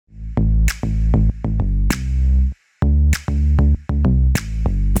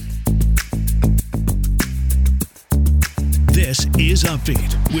is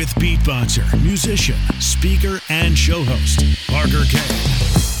Upbeat with beatboxer, musician, speaker, and show host, Parker Kane.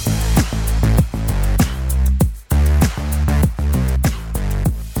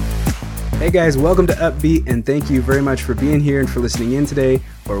 Hey guys, welcome to Upbeat, and thank you very much for being here and for listening in today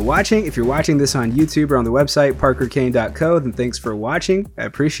or watching. If you're watching this on YouTube or on the website, parkerkane.co, then thanks for watching. I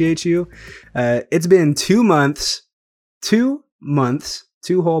appreciate you. It's been 2 months, 2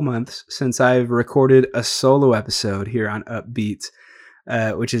 whole months since I've recorded a solo episode here on Upbeat,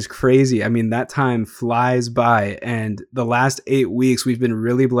 which is crazy. I mean, that time flies by, and the last 8 weeks, we've been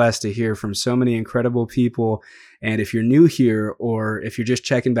really blessed to hear from so many incredible people. And if you're new here, or if you're just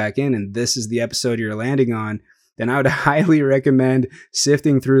checking back in and this is the episode you're landing on, then I would highly recommend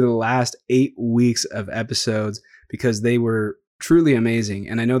sifting through the last 8 weeks of episodes, because they were truly amazing.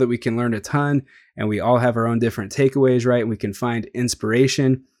 And I know that we can learn a ton, and we all have our own different takeaways, right? And we can find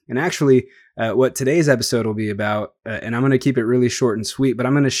inspiration. And actually, what today's episode will be about, and I'm going to keep it really short and sweet, but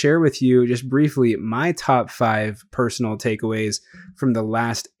I'm going to share with you just briefly my top 5 personal takeaways from the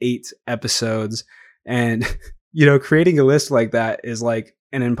last 8 episodes. And you know, creating a list like that is like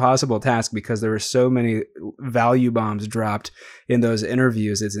an impossible task because there were so many value bombs dropped in those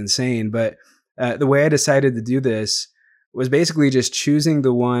interviews. It's insane. But the way I decided to do this was basically just choosing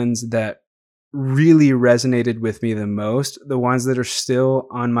the ones that really resonated with me the most, the ones that are still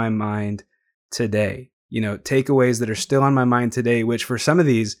on my mind today. You know, takeaways that are still on my mind today, which for some of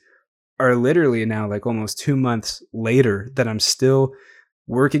these are literally now like almost 2 months later that I'm still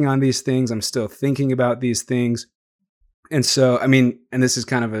working on these things. I'm still thinking about these things. And so, I mean, and this is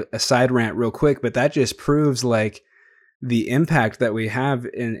kind of a side rant real quick, but that just proves like the impact that we have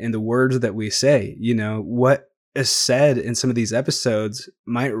in the words that we say. You know, what is said in some of these episodes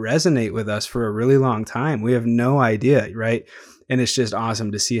might resonate with us for a really long time. We have no idea, right? And it's just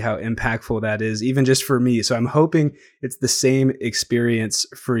awesome to see how impactful that is, even just for me. So I'm hoping it's the same experience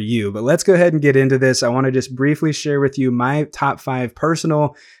for you. But let's go ahead and get into this. I want to just briefly share with you my top 5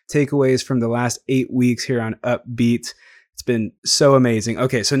 personal takeaways from the last 8 weeks here on Upbeat. It's been so amazing.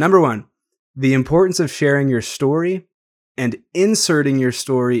 Okay, so number 1, the importance of sharing your story and inserting your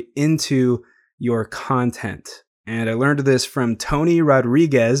story into your content. And I learned this from Tony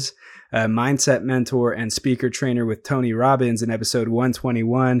Rodriguez, a mindset mentor and speaker trainer with Tony Robbins, in episode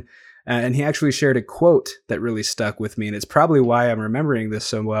 121. And he actually shared a quote that really stuck with me. And it's probably why I'm remembering this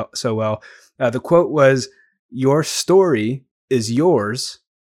so well. The quote was, "Your story is yours,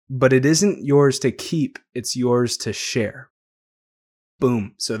 but it isn't yours to keep. It's yours to share."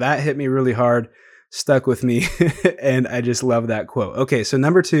 Boom. So that hit me really hard, stuck with me. And I just love that quote. Okay. So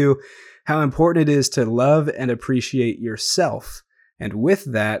number 2, how important it is to love and appreciate yourself. And with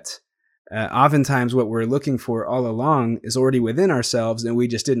that, oftentimes what we're looking for all along is already within ourselves, and we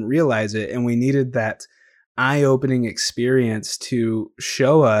just didn't realize it. And we needed that eye-opening experience to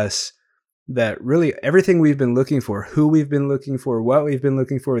show us that really everything we've been looking for, who we've been looking for, what we've been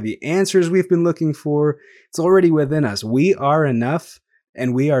looking for, the answers we've been looking for, it's already within us. We are enough,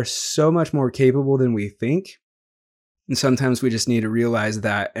 and we are so much more capable than we think. And sometimes we just need to realize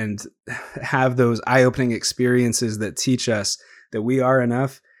that and have those eye-opening experiences that teach us that we are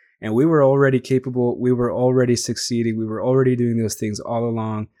enough, and we were already capable, we were already succeeding, we were already doing those things all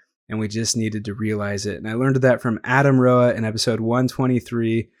along, and we just needed to realize it. And I learned that from Adam Roa in episode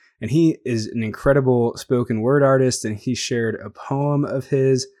 123, and he is an incredible spoken word artist, and he shared a poem of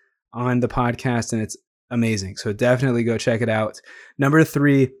his on the podcast, and it's amazing. So definitely go check it out. Number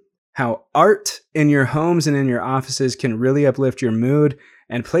 3, how art in your homes and in your offices can really uplift your mood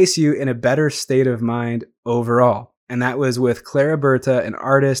and place you in a better state of mind overall. And that was with Clara Berta, an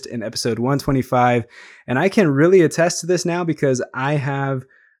artist, in episode 125. And I can really attest to this now because I have,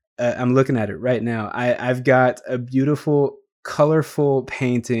 I'm looking at it right now. I've got a beautiful, colorful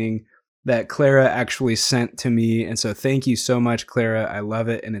painting that Clara actually sent to me. And so thank you so much, Clara. I love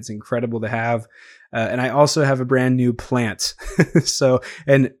it. And it's incredible to have. And I also have a brand new plant. So,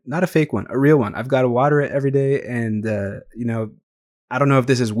 and not a fake one, a real one. I've got to water it every day. And, you know, I don't know if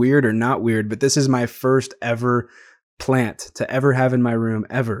this is weird or not weird, but this is my first ever plant to ever have in my room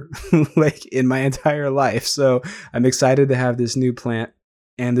ever, like in my entire life. So I'm excited to have this new plant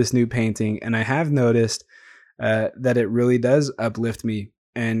and this new painting. And I have noticed that it really does uplift me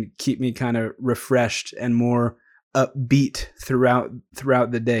and keep me kind of refreshed and more upbeat throughout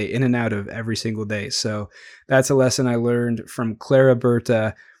the day, in and out of every single day. So that's a lesson I learned from Clara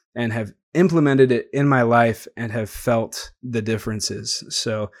Berta and have implemented it in my life and have felt the differences.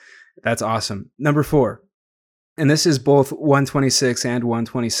 So that's awesome. Number 4, And this is both 126 and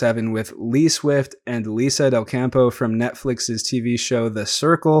 127 with Lee Swift and Lisa Del Campo from Netflix's TV show The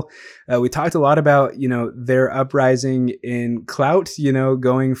Circle. We talked a lot about, their uprising in clout,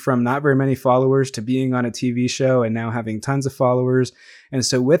 going from not very many followers to being on a TV show and now having tons of followers. And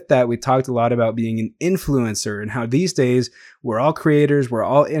so with that, we talked a lot about being an influencer and how these days we're all creators, we're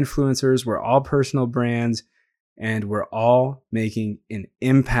all influencers, we're all personal brands, and we're all making an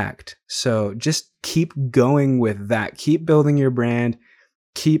impact. So just keep going with that. Keep building your brand.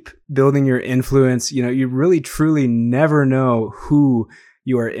 Keep building your influence. You really, truly never know who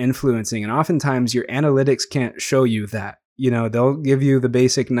you are influencing. And oftentimes your analytics can't show you that. They'll give you the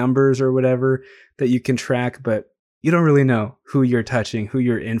basic numbers or whatever that you can track, but you don't really know who you're touching, who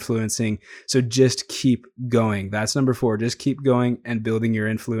you're influencing. So just keep going. That's number 4. Just keep going and building your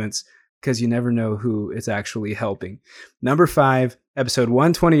influence, because you never know who it's actually helping. Number 5, episode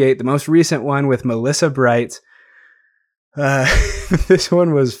 128, the most recent one with Melissa Bright. This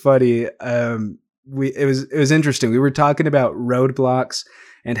one was funny. It was interesting. We were talking about roadblocks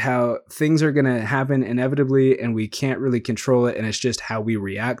and how things are going to happen inevitably and we can't really control it, and it's just how we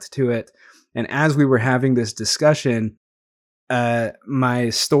react to it. And as we were having this discussion, my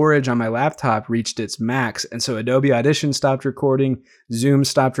storage on my laptop reached its max. And so Adobe Audition stopped recording, Zoom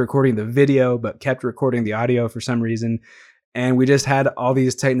stopped recording the video, but kept recording the audio for some reason. And we just had all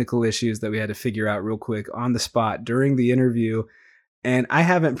these technical issues that we had to figure out real quick on the spot during the interview. And I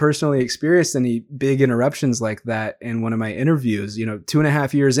haven't personally experienced any big interruptions like that in one of my interviews.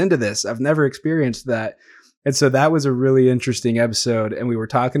 2.5 years into this, I've never experienced that. And so that was a really interesting episode. And we were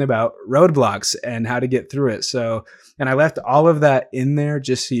talking about roadblocks and how to get through it. And I left all of that in there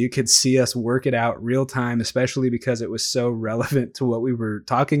just so you could see us work it out real time, especially because it was so relevant to what we were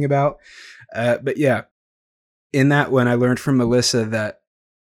talking about. But yeah, in that one, I learned from Melissa that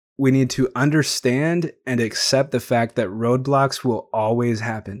we need to understand and accept the fact that roadblocks will always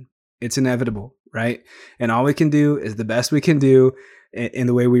happen. It's inevitable, right? And all we can do is the best we can do in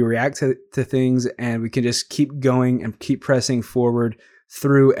the way we react to things. And we can just keep going and keep pressing forward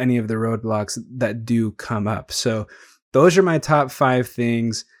through any of the roadblocks that do come up. So those are my top 5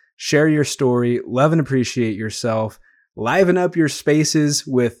 things. Share your story, love and appreciate yourself, liven up your spaces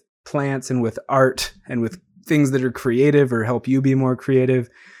with plants and with art and with things that are creative or help you be more creative.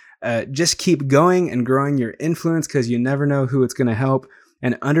 Just keep going and growing your influence, because you never know who it's going to help,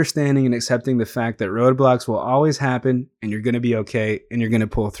 and understanding and accepting the fact that roadblocks will always happen and you're going to be okay and you're going to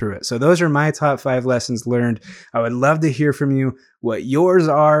pull through it. So those are my top 5 lessons learned. I would love to hear from you what yours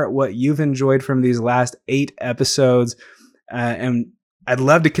are, what you've enjoyed from these last 8 episodes. And I'd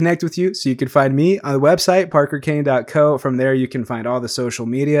love to connect with you. So you can find me on the website, parkerkane.co. From there, you can find all the social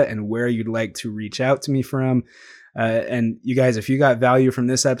media and where you'd like to reach out to me from. And you guys, if you got value from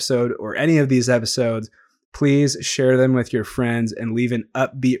this episode or any of these episodes, please share them with your friends and leave an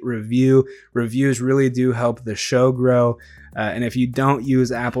upbeat review. Reviews really do help the show grow. And if you don't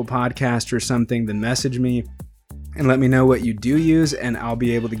use Apple Podcast or something, then message me and let me know what you do use, and I'll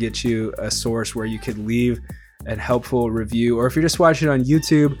be able to get you a source where you could leave a helpful review. Or if you're just watching on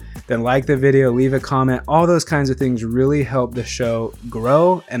YouTube, then like the video, leave a comment. All those kinds of things really help the show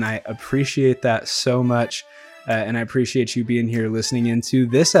grow, and I appreciate that so much. And I appreciate you being here listening into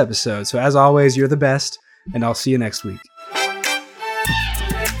this episode. So as always, you're the best, and I'll see you next week.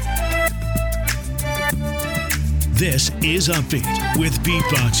 This is Upbeat with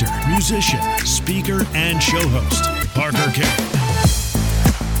beatboxer, musician, speaker, and show host, Parker Kane.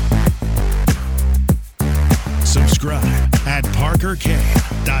 Subscribe at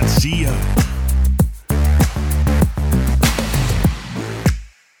parkerkane.co.